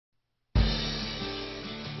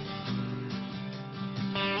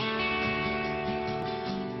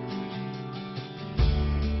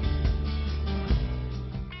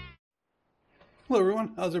Hello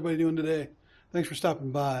everyone, how's everybody doing today? Thanks for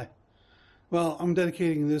stopping by. Well, I'm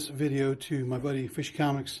dedicating this video to my buddy Fishy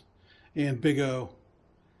Comics and Big O.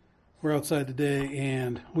 We're outside today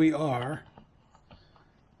and we are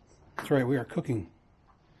cooking.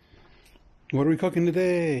 What are we cooking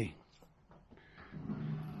today?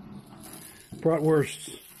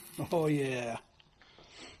 Bratwursts. Oh yeah.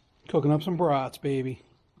 Cooking up some brats, baby.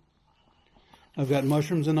 I've got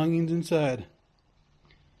mushrooms and onions inside.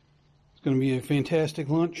 It's going to be a fantastic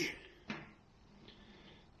lunch.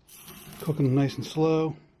 Cooking them nice and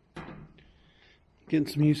slow. Getting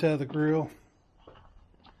some use out of the grill.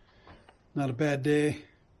 Not a bad day.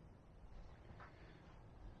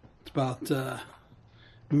 It's about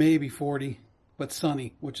maybe 40, but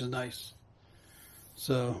sunny, which is nice.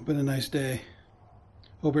 So, been a nice day.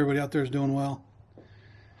 Hope everybody out there is doing well.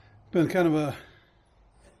 Been kind of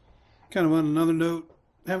on another note.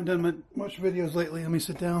 Haven't done much videos lately. Let me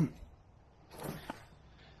sit down.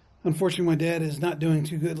 Unfortunately, my dad is not doing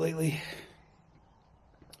too good lately.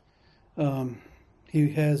 He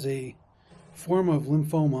has a form of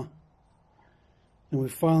lymphoma, and we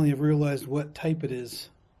finally have realized what type it is.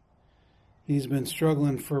 He's been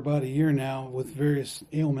struggling for about a year now with various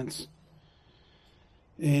ailments,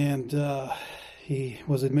 and he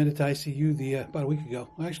was admitted to ICU about a week ago.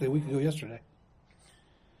 Actually, a week ago yesterday,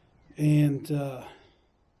 and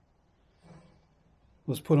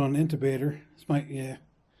was put on an intubator.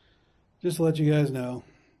 Just to let you guys know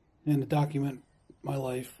and to document my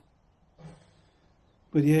life.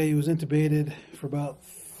 But yeah, he was intubated for about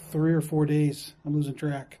 3 or 4 days. I'm losing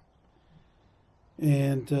track.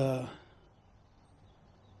 And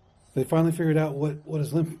they finally figured out what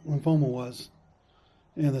his lymphoma was.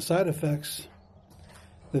 And the side effects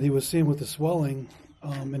that he was seeing with the swelling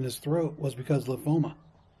in his throat was because of lymphoma.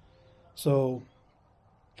 So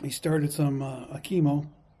he started some a chemo.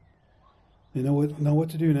 They know what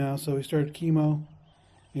to do now, so he started chemo,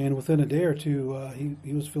 and within a day or two,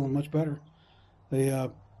 he was feeling much better. They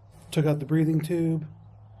took out the breathing tube,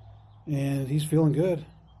 and he's feeling good.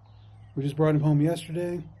 We just brought him home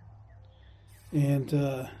yesterday,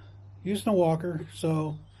 and using a walker,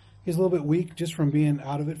 so he's a little bit weak just from being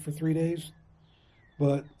out of it for 3 days.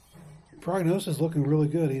 But prognosis is looking really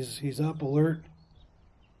good. He's up, alert,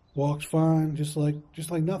 walks fine, just like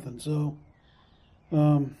nothing. So.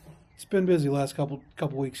 It's been busy the last couple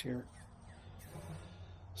weeks here.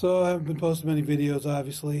 So I haven't been posting many videos,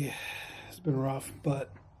 obviously. It's been rough, but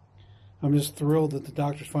I'm just thrilled that the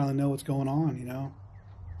doctors finally know what's going on, you know.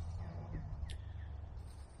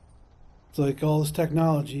 It's like all this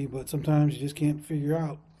technology, but sometimes you just can't figure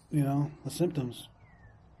out, you know, the symptoms.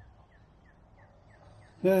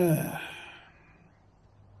 Yeah.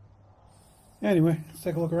 Anyway, let's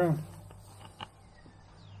take a look around.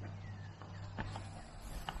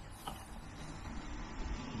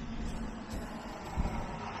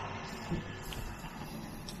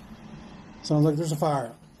 Sounds like there's a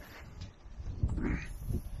fire.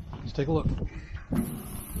 Let's take a look. A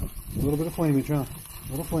little bit of flamage, huh?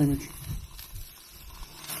 A little flamage.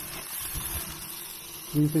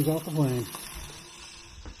 Move things off the flame.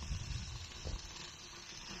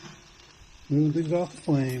 Move things off the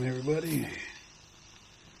flame, everybody.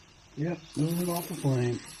 Yep, moving off the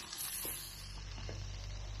flame.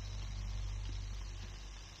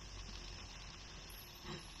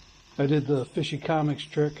 I did the Fishy Comics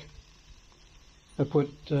trick. I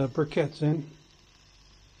put briquettes in.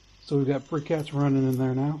 So we've got briquettes running in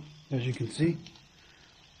there now, as you can see.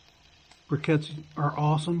 Briquettes are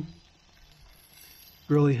awesome.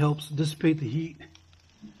 Really helps dissipate the heat.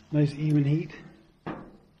 Nice even heat.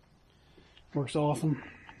 Works awesome.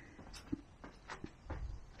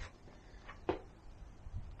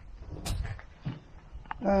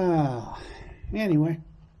 Anyway,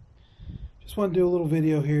 just want to do a little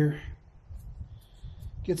video here.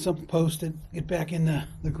 Get something posted, get back in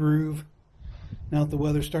the groove. Now that the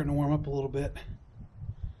weather's starting to warm up a little bit.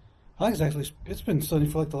 I think it's been sunny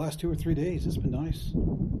for like the last 2 or 3 days. It's been nice.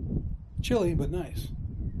 Chilly, but nice.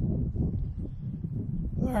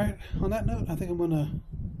 Alright, on that note, I think I'm going to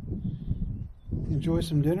enjoy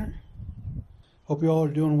some dinner. Hope you all are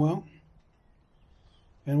doing well.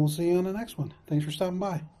 And we'll see you on the next one. Thanks for stopping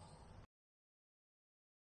by.